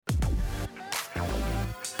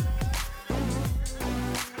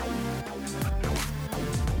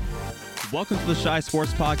Welcome to the Shy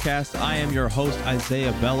Sports Podcast. I am your host,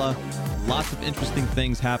 Isaiah Bella. Lots of interesting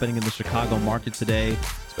things happening in the Chicago market today,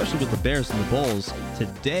 especially with the Bears and the Bulls.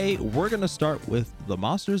 Today, we're going to start with the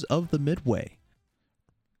Monsters of the Midway.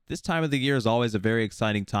 This time of the year is always a very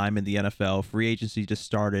exciting time in the NFL. Free agency just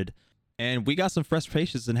started, and we got some fresh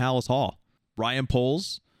faces in Halas Hall. Ryan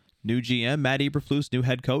Poles, new GM, Matt Eberflus, new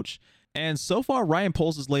head coach. And so far, Ryan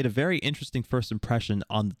Poles has laid a very interesting first impression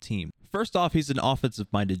on the team. First off, he's an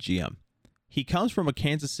offensive-minded GM. He comes from a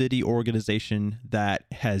Kansas City organization that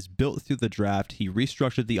has built through the draft. He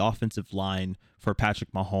restructured the offensive line for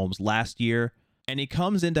Patrick Mahomes last year, and he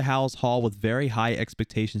comes into Halas Hall with very high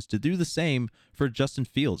expectations to do the same for Justin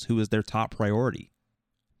Fields, who is their top priority.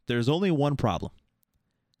 There's only one problem.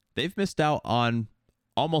 They've missed out on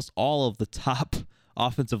almost all of the top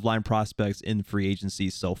offensive line prospects in free agency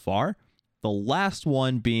so far. The last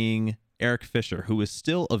one being Eric Fisher, who is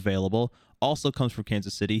still available, also comes from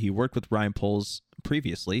Kansas City. He worked with Ryan Poles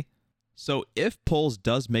previously. So if Poles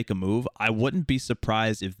does make a move, I wouldn't be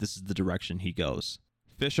surprised if this is the direction he goes.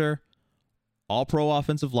 Fisher, all-pro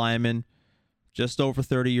offensive lineman, just over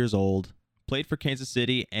 30 years old, played for Kansas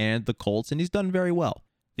City and the Colts, and he's done very well.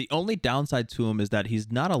 The only downside to him is that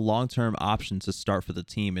he's not a long-term option to start for the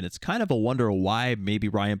team, and it's kind of a wonder why maybe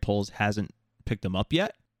Ryan Poles hasn't picked him up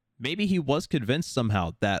yet. Maybe he was convinced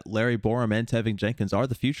somehow that Larry Borom and Tevin Jenkins are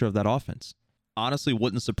the future of that offense. Honestly,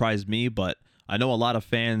 wouldn't surprise me, but I know a lot of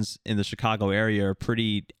fans in the Chicago area are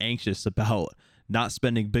pretty anxious about not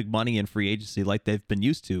spending big money in free agency like they've been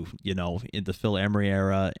used to, in the Phil Emery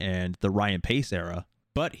era and the Ryan Pace era.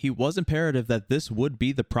 But he was imperative that this would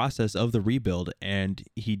be the process of the rebuild, and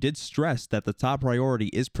he did stress that the top priority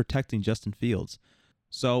is protecting Justin Fields.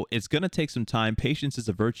 So it's going to take some time. Patience is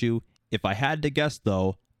a virtue. If I had to guess,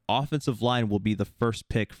 though, offensive line will be the first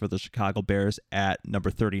pick for the Chicago Bears at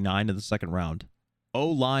number 39 in the second round.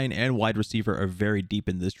 O-line and wide receiver are very deep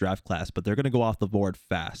in this draft class, but they're going to go off the board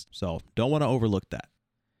fast, so don't want to overlook that.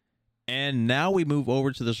 And now we move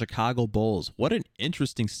over to the Chicago Bulls. What an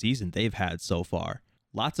interesting season they've had so far.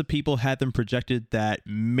 Lots of people had them projected that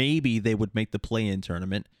maybe they would make the play-in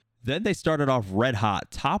tournament. Then they started off red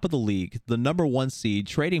hot, top of the league, the number one seed,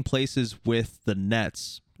 trading places with the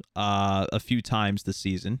Nets a few times this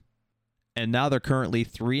season. And now they're currently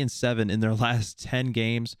 3-7 in their last 10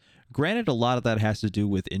 games. Granted, a lot of that has to do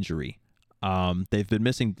with injury. They've been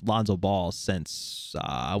missing Lonzo Ball since,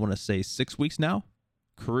 I want to say 6 weeks now.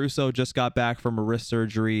 Caruso just got back from a wrist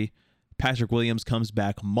surgery. Patrick Williams comes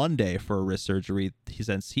back Monday for a wrist surgery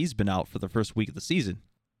since he's been out for the first week of the season.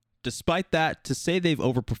 Despite that, to say they've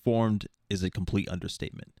overperformed is a complete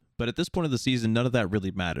understatement. But at this point of the season, none of that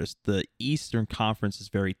really matters. The Eastern Conference is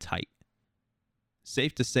very tight.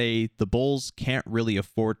 Safe to say, the Bulls can't really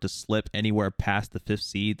afford to slip anywhere past the 5th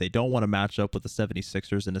seed. They don't want to match up with the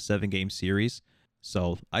 76ers in a 7-game series.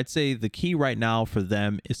 So I'd say the key right now for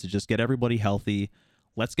them is to just get everybody healthy.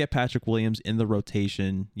 Let's get Patrick Williams in the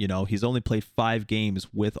rotation. He's only played 5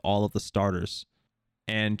 games with all of the starters.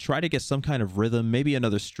 And try to get some kind of rhythm, maybe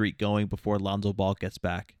another streak going before Lonzo Ball gets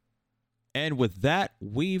back. And with that,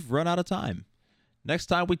 we've run out of time. Next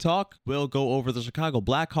time we talk, we'll go over the Chicago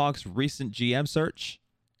Blackhawks' recent GM search.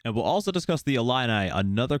 And we'll also discuss the Illini,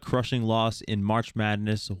 another crushing loss in March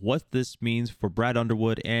Madness, what this means for Brad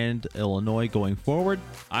Underwood and Illinois going forward.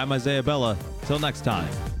 I'm Isaiah Bella. Till next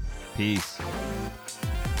time, peace.